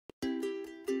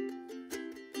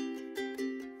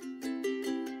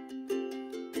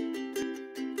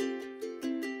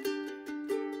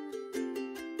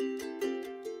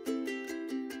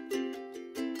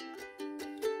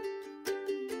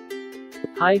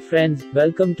Hi friends,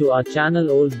 welcome to our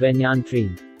channel Old Banyan Tree.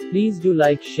 Please do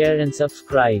like, share and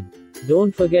subscribe.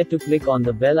 Don't forget to click on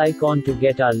the bell icon to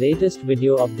get our latest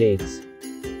video updates.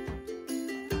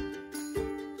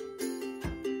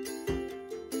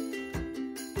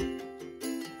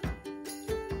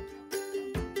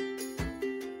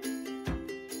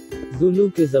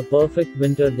 Zuluk is a perfect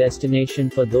winter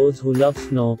destination for those who love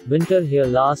snow. Winter here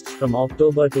lasts from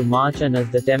October to March, and as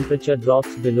the temperature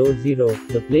drops below zero,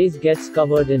 the place gets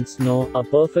covered in snow, a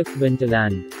perfect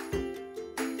winterland.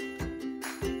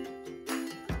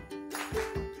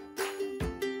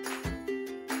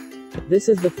 This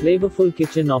is the flavorful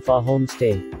kitchen of our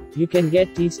homestay. You can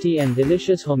get tasty and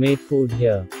delicious homemade food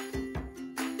here.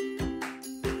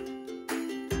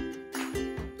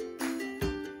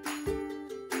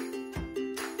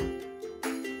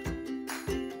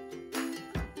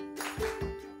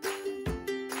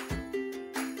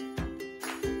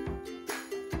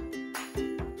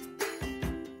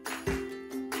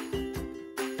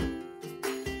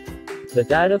 The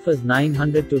tariff is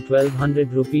 900 to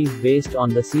 1200 rupees based on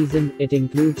the season. It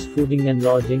includes fooding and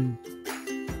lodging.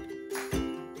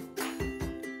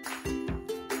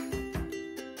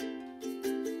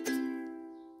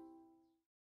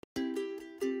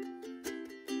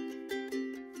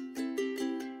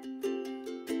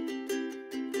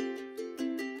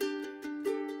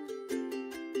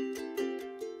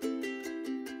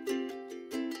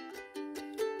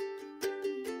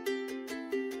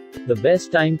 The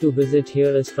best time to visit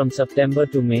here is from September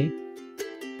to May.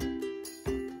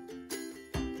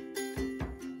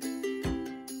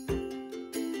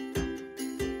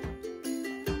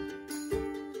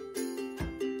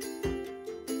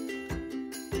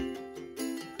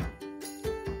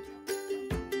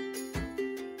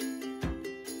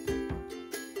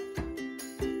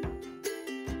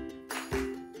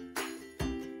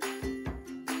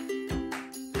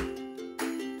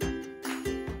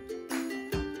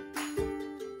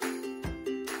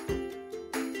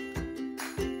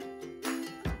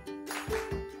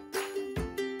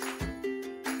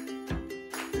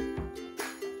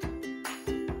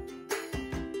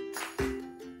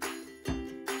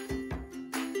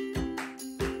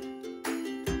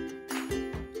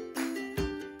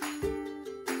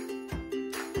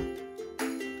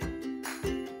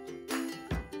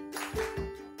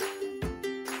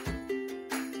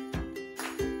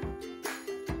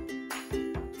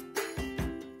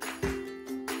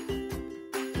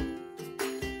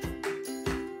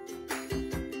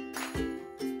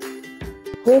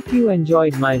 Hope you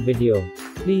enjoyed my video.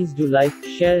 Please do like,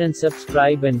 share and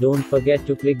subscribe, and don't forget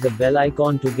to click the bell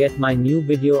icon to get my new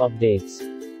video updates.